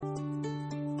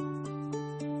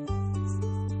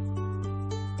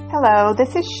Hello,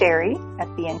 this is Sherry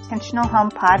at the Intentional Home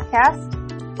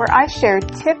Podcast, where I share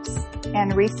tips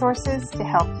and resources to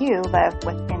help you live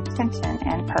with intention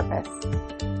and purpose.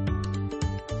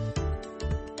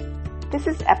 This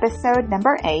is episode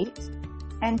number 8,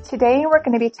 and today we're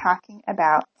going to be talking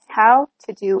about how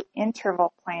to do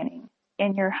interval planning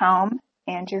in your home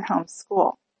and your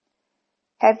homeschool.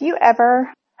 Have you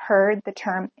ever heard the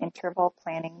term interval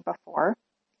planning before?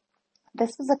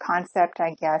 This was a concept,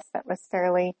 I guess, that was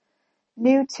fairly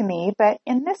new to me, but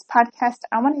in this podcast,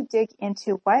 I want to dig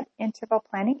into what interval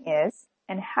planning is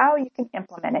and how you can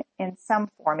implement it in some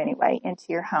form anyway into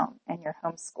your home and your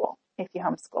homeschool, if you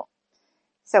homeschool.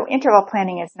 So interval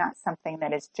planning is not something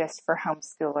that is just for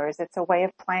homeschoolers. It's a way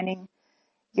of planning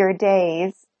your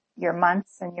days, your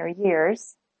months, and your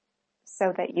years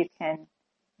so that you can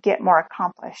get more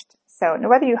accomplished. So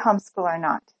whether you homeschool or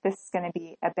not, this is going to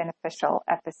be a beneficial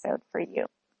episode for you.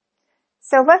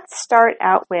 So let's start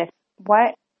out with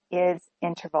what is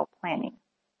interval planning?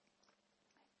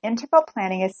 Interval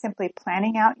planning is simply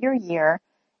planning out your year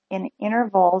in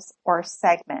intervals or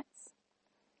segments.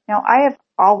 Now, I have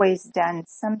always done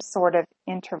some sort of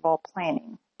interval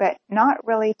planning, but not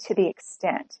really to the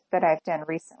extent that I've done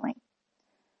recently.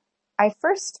 I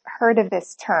first heard of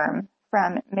this term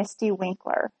from Misty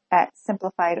Winkler at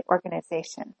Simplified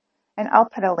Organization, and I'll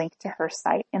put a link to her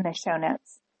site in the show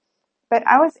notes. But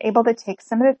I was able to take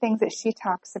some of the things that she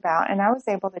talks about, and I was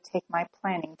able to take my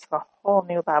planning to a whole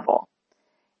new level.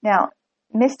 Now,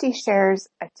 Misty shares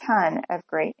a ton of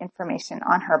great information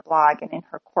on her blog and in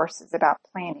her courses about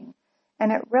planning,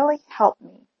 and it really helped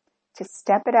me to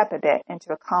step it up a bit and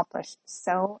to accomplish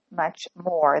so much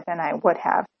more than I would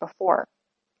have before.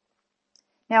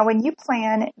 Now, when you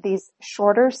plan these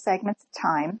shorter segments of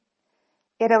time,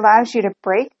 it allows you to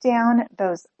break down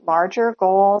those larger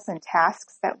goals and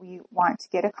tasks that we want to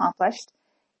get accomplished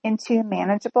into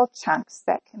manageable chunks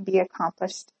that can be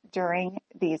accomplished during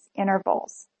these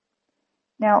intervals.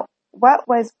 Now, what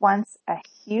was once a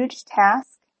huge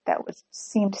task that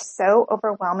seemed so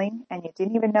overwhelming and you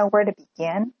didn't even know where to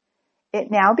begin,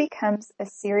 it now becomes a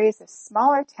series of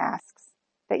smaller tasks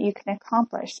that you can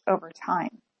accomplish over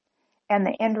time. And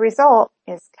the end result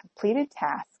is completed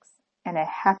tasks and a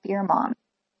happier mom.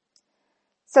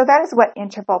 So that is what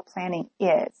interval planning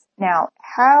is. Now,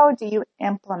 how do you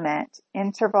implement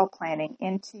interval planning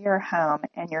into your home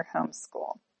and your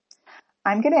homeschool?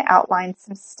 I'm going to outline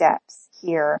some steps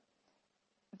here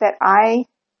that I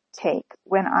take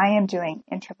when I am doing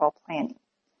interval planning.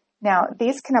 Now,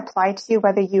 these can apply to you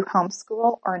whether you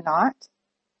homeschool or not,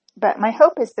 but my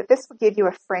hope is that this will give you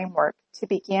a framework to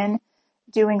begin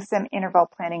doing some interval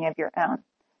planning of your own.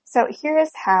 So here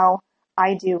is how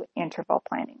I do interval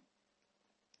planning.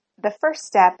 The first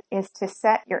step is to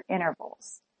set your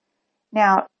intervals.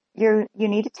 Now, you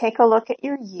need to take a look at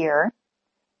your year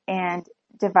and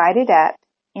divide it up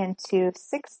into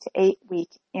 6 to 8 week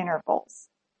intervals.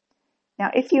 Now,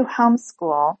 if you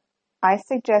homeschool, I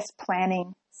suggest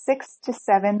planning 6 to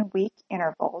 7 week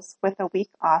intervals with a week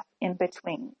off in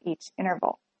between each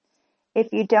interval.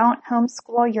 If you don't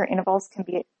homeschool, your intervals can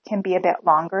be a bit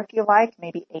longer if you like,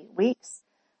 maybe 8 weeks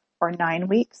or 9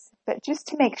 weeks. But just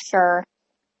to make sure,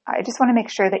 I just want to make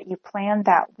sure that you plan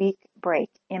that week break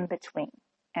in between.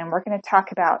 And we're going to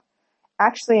talk about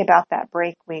that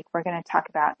break week. We're going to talk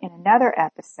about in another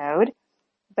episode,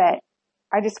 but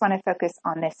I just want to focus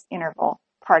on this interval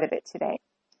part of it today.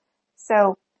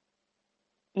 So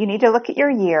you need to look at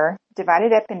your year, divide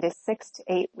it up into 6 to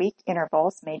 8 week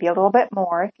intervals, maybe a little bit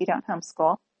more if you don't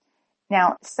homeschool.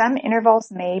 Now, some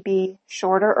intervals may be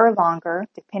shorter or longer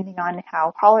depending on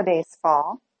how holidays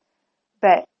fall,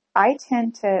 but I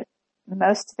tend to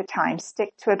most of the time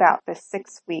stick to about the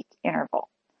 6 week interval.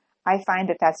 I find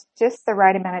that that's just the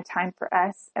right amount of time for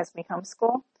us as we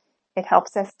homeschool. It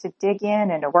helps us to dig in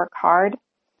and to work hard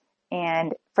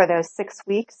and for those 6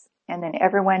 weeks, and then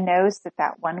everyone knows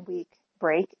that 1 week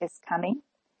break is coming.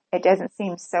 It doesn't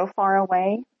seem so far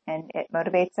away, and it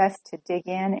motivates us to dig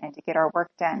in and to get our work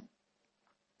done.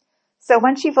 So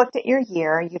once you've looked at your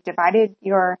year, you've divided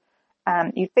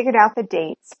you figured out the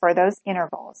dates for those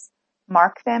intervals.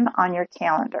 Mark them on your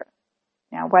calendar.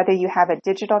 Now, whether you have a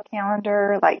digital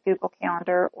calendar like Google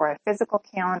Calendar or a physical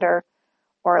calendar,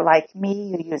 or like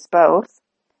me, you use both,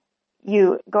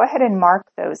 you go ahead and mark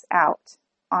those out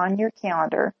on your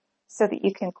calendar so that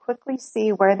you can quickly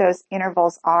see where those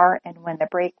intervals are and when the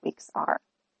break weeks are.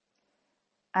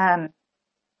 And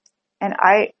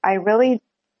I really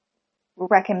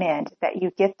recommend that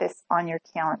you get this on your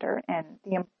calendar. And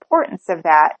the importance of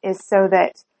that is so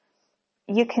that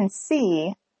you can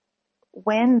see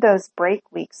when those break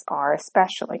weeks are,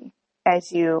 especially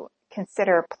as you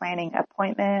consider planning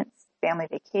appointments, family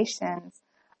vacations,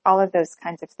 all of those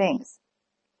kinds of things.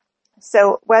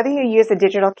 So whether you use a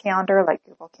digital calendar like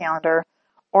Google Calendar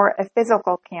or a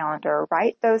physical calendar,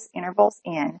 write those intervals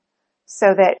in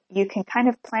so that you can kind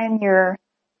of plan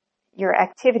your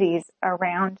activities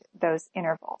around those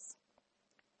intervals.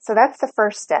 So that's the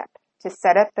first step, to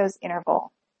set up those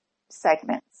interval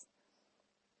segments.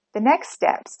 The next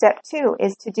step, step 2,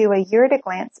 is to do a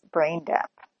year-at-a-glance brain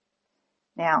dump.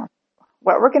 Now,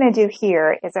 what we're going to do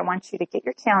here is I want you to get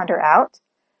your calendar out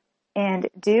and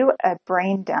do a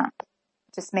brain dump.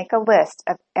 Just make a list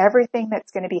of everything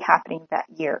that's going to be happening that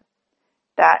year.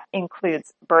 That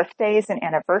includes birthdays and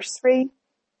anniversary,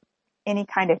 any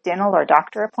kind of dental or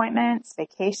doctor appointments,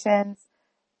 vacations,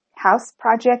 house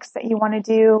projects that you want to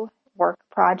do, work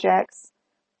projects,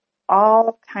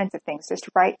 all kinds of things. Just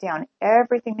write down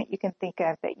everything that you can think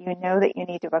of that you know that you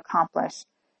need to accomplish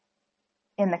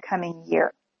in the coming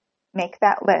year. Make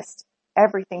that list,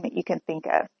 everything that you can think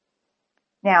of.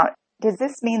 Now, does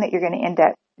this mean that you're going to end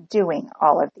up doing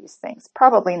all of these things?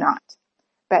 Probably not.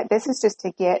 But this is just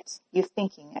to get you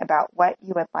thinking about what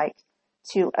you would like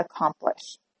to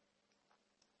accomplish.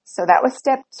 So that was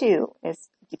step 2, is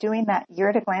doing that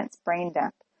year-at-a-glance brain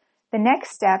dump. The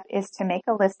next step is to make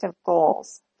a list of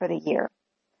goals for the year.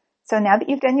 So now that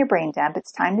you've done your brain dump,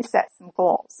 it's time to set some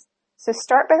goals. So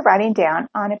start by writing down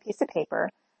on a piece of paper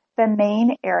the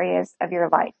main areas of your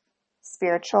life: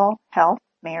 spiritual, health,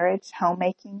 marriage,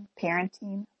 homemaking,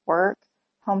 parenting, work,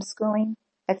 homeschooling,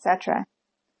 etc.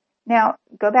 Now,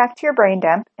 go back to your brain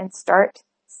dump and start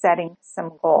setting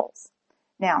some goals.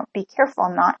 Now, be careful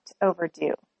not to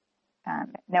overdo.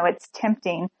 No, it's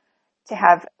tempting to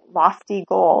have lofty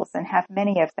goals and have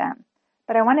many of them,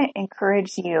 but I want to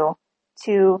encourage you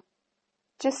to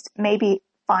just maybe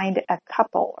find a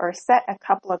couple or set a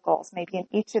couple of goals, maybe in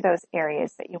each of those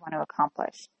areas that you want to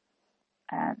accomplish.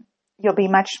 You'll be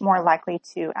much more likely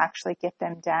to actually get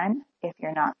them done if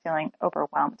you're not feeling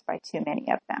overwhelmed by too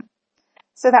many of them.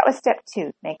 So that was step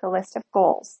 2, make a list of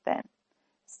goals then.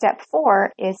 Step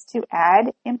 4 is to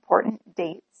add important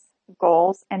dates,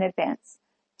 goals, and events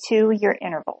to your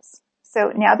intervals.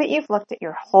 So now that you've looked at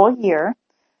your whole year,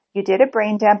 you did a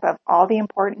brain dump of all the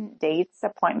important dates,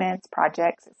 appointments,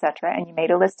 projects, etc., and you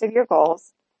made a list of your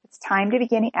goals, it's time to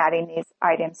begin adding these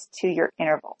items to your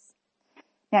intervals.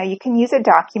 Now, you can use a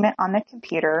document on the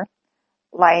computer,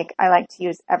 like I like to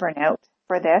use Evernote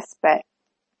for this, but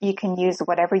you can use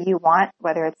whatever you want,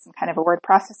 whether it's some kind of a word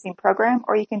processing program,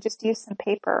 or you can just use some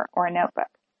paper or a notebook.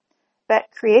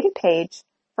 But create a page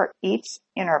for each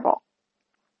interval.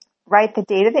 Write the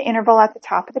date of the interval at the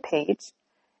top of the page,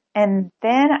 and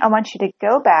then I want you to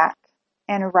go back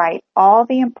and write all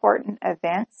the important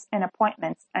events and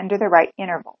appointments under the right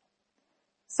interval.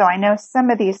 So I know some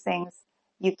of these things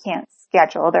you can't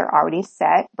schedule. They're already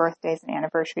set. Birthdays and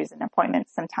anniversaries and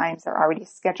appointments sometimes are already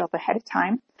scheduled ahead of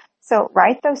time. So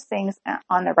write those things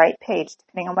on the right page,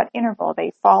 depending on what interval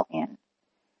they fall in.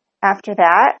 After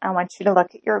that, I want you to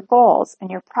look at your goals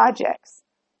and your projects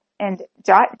and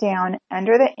jot down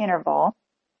under the interval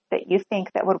that you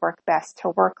think that would work best to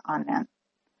work on them.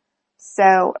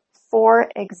 So, for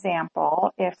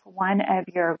example, if one of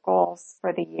your goals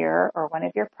for the year or one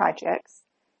of your projects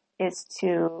is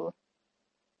to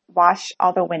wash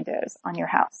all the windows on your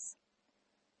house,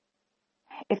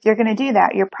 if you're going to do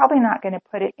that, you're probably not going to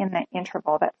put it in the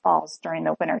interval that falls during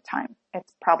the winter time.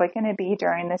 It's probably going to be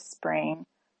during the spring,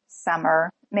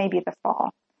 summer, maybe the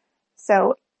fall.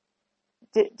 So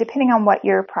depending on what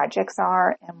your projects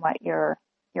are and what your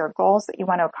goals that you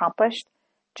want to accomplish,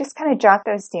 just kind of jot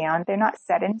those down. They're not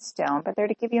set in stone, but they're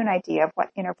to give you an idea of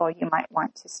what interval you might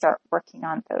want to start working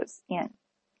on those in.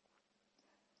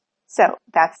 So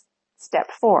that's step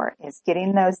 4, is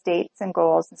getting those dates and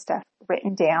goals and stuff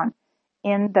written down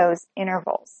in those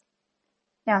intervals.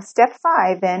 Now, step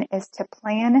 5 then is to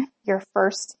plan your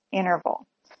first interval.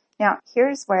 Now,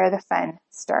 here's where the fun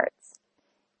starts.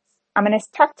 I'm going to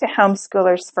talk to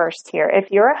homeschoolers first here.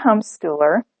 If you're a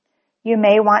homeschooler, you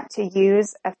may want to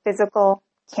use a physical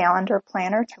calendar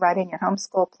planner to write in your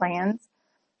homeschool plans.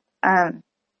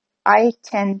 I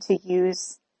tend to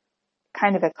use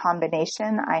kind of a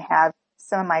combination. I have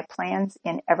some of my plans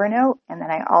in Evernote, and then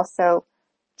I also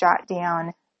jot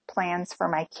down plans for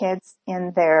my kids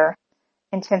in their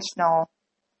intentional,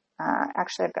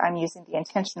 actually I'm using the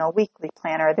intentional weekly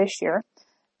planner this year,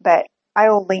 but I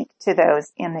will link to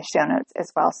those in the show notes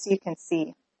as well so you can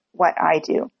see what I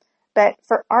do. But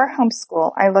for our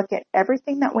homeschool, I look at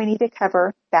everything that we need to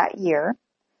cover that year.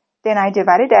 Then I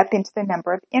divide it up into the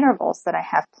number of intervals that I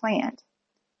have planned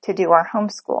to do our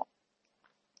homeschool.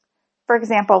 For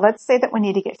example, let's say that we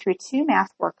need to get through 2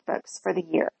 math workbooks for the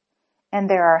year. and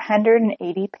there are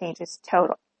 180 pages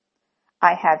total.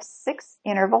 I have 6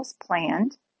 intervals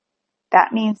planned.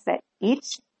 That means that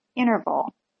each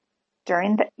interval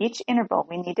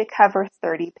we need to cover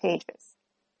 30 pages.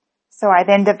 So I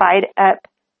then divide up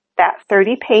that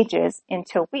 30 pages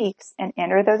into weeks and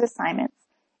enter those assignments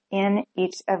in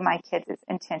each of my kids'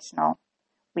 intentional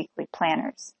weekly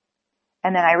planners.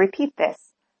 And then I repeat this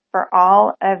for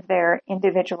all of their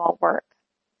individual work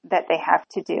that they have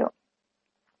to do.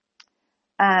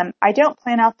 I don't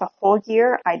plan out the whole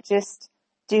year. I just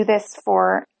do this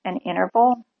for an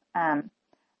interval.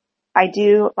 I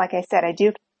do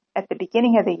at the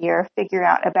beginning of the year, figure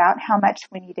out about how much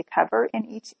we need to cover in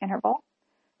each interval,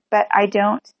 but I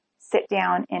don't sit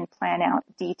down and plan out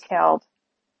detailed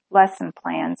lesson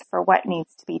plans for what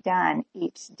needs to be done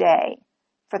each day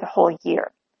for the whole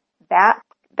year. That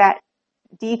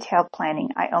detailed planning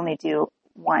I only do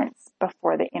once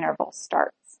before the interval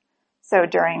starts. So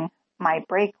during my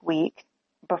break week,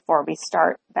 before we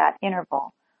start that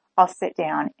interval, I'll sit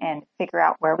down and figure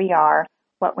out where we are,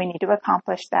 what we need to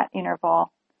accomplish that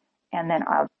interval, and then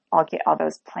I'll get all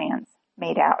those plans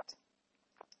made out.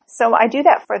 So I do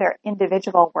that for their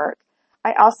individual work.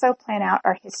 I also plan out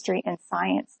our history and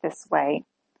science this way,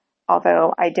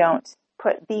 although I don't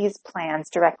put these plans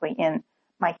directly in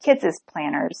my kids'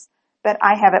 planners, but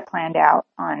I have it planned out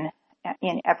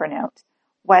in Evernote,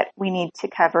 what we need to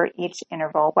cover each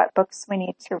interval, what books we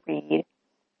need to read.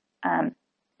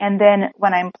 And then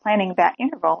when I'm planning that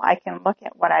interval, I can look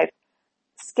at what I've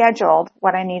scheduled,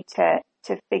 what I need to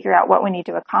figure out what we need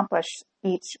to accomplish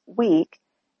each week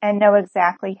and know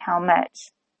exactly how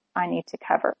much I need to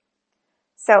cover.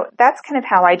 So that's kind of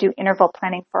how I do interval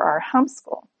planning for our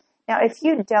homeschool. Now, if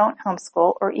you don't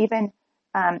homeschool, or even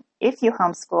if you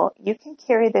homeschool, you can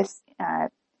carry this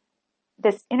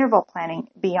interval planning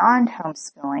beyond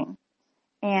homeschooling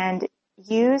and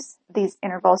use these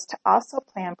intervals to also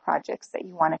plan projects that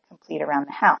you want to complete around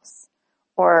the house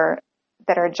or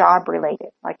that are job related,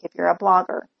 like if you're a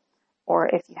blogger or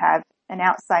if you have an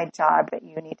outside job that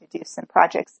you need to do some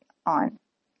projects on.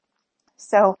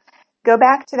 So go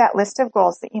back to that list of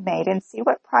goals that you made and see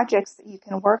what projects that you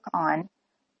can work on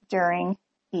during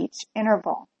each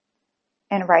interval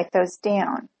and write those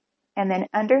down. And then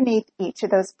underneath each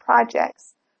of those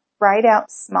projects, write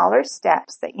out smaller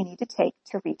steps that you need to take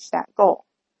to reach that goal.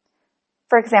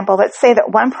 For example, let's say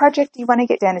that one project you want to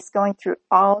get done is going through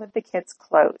all of the kids'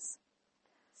 clothes.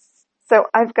 So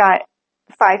I've got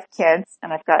 5 kids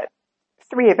and I've got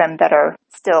 3 of them that are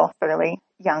still fairly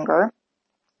younger.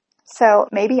 So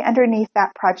maybe underneath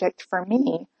that project for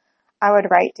me, I would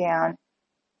write down,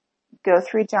 go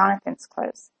through Jonathan's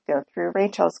clothes, go through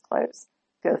Rachel's clothes,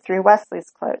 go through Wesley's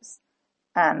clothes,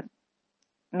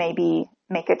 maybe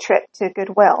make a trip to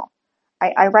Goodwill.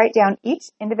 I write down each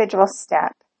individual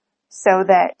step so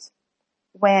that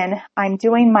when I'm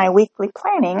doing my weekly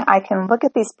planning, I can look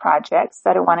at these projects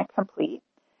that I want to complete,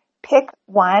 pick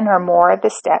one or more of the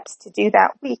steps to do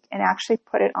that week and actually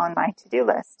put it on my to-do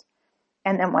list.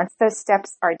 And then once those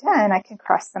steps are done, I can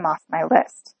cross them off my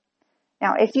list.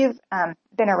 Now, if you've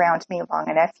been around me long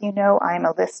enough, you know I'm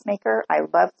a list maker. I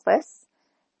love lists,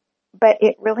 but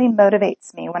it really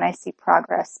motivates me when I see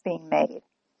progress being made.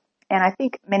 And I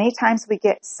think many times we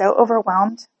get so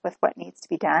overwhelmed with what needs to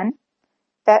be done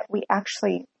that we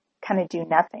actually kind of do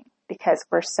nothing because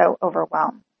we're so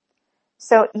overwhelmed.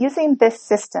 So using this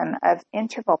system of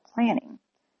interval planning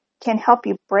can help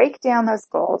you break down those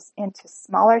goals into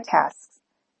smaller tasks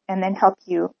and then help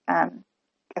you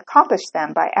accomplish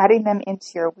them by adding them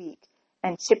into your week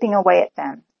and chipping away at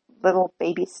them, little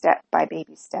baby step by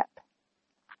baby step.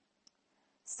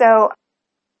 So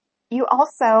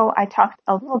I talked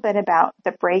a little bit about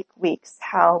the break weeks,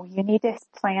 how you need to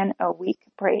plan a week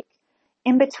break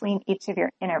in between each of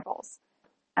your intervals.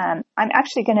 I'm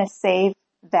actually going to save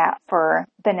that for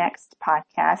the next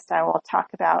podcast. I will talk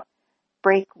about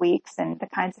break weeks and the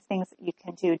kinds of things that you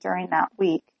can do during that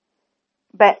week.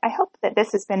 But I hope that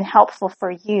this has been helpful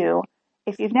for you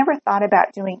if you've never thought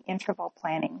about doing interval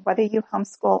planning, whether you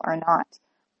homeschool or not.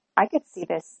 I could see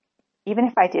this, even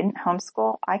if I didn't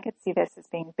homeschool, I could see this as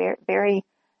being very, very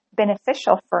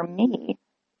beneficial for me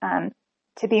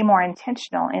to be more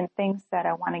intentional in things that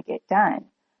I want to get done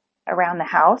around the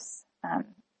house,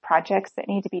 projects that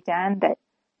need to be done that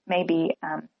maybe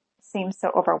seem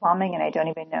so overwhelming and I don't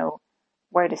even know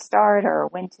where to start or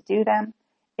when to do them.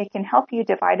 It can help you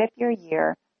divide up your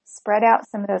year, spread out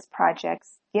some of those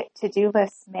projects, get to-do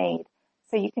lists made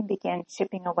so you can begin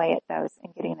chipping away at those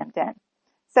and getting them done.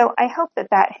 So I hope that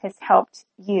that has helped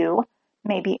you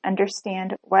maybe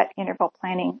understand what interval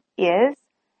planning is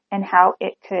and how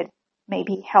it could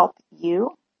maybe help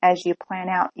you as you plan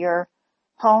out your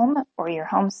home or your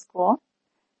homeschool.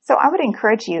 So I would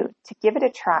encourage you to give it a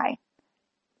try.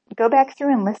 Go back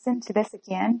through and listen to this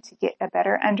again to get a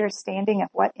better understanding of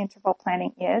what interval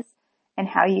planning is and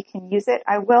how you can use it.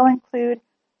 I will include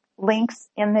links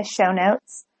in the show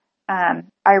notes.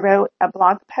 I wrote a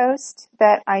blog post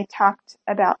that I talked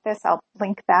about this. I'll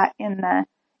link that in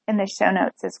the show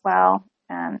notes as well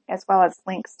as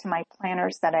links to my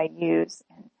planners that I use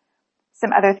and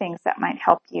some other things that might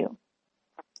help you.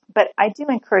 But I do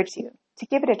encourage you to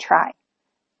give it a try.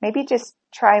 Maybe just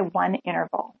try one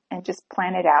interval and just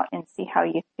plan it out and see how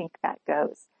you think that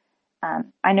goes.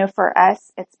 I know for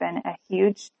us, it's been a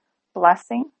huge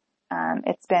blessing.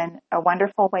 It's been a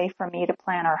wonderful way for me to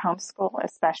plan our homeschool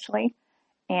especially,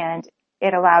 and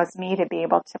it allows me to be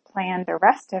able to plan the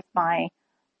rest of my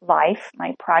life,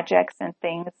 my projects and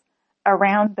things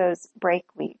around those break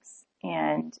weeks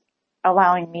and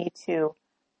allowing me to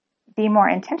be more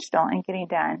intentional in getting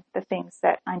done the things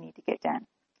that I need to get done.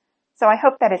 So I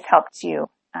hope that has helped you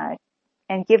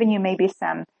and given you maybe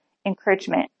some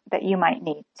encouragement that you might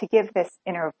need to give this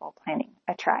interval planning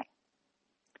a try.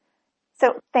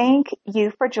 So thank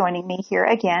you for joining me here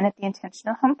again at the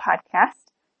Intentional Home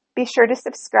Podcast. Be sure to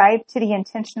subscribe to the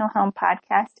Intentional Home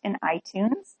Podcast in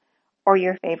iTunes or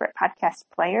your favorite podcast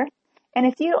player. And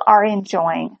if you are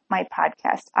enjoying my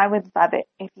podcast, I would love it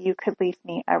if you could leave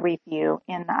me a review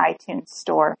in the iTunes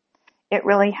store. It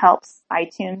really helps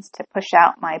iTunes to push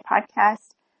out my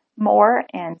podcast more,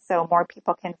 and so more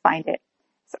people can find it.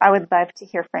 So I would love to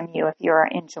hear from you if you are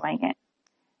enjoying it.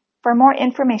 For more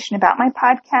information about my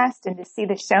podcast and to see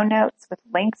the show notes with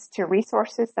links to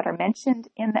resources that are mentioned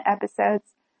in the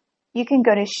episodes, you can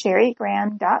go to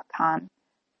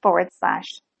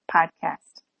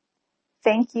sherrygraham.com/podcast.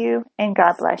 Thank you, and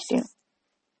God bless you.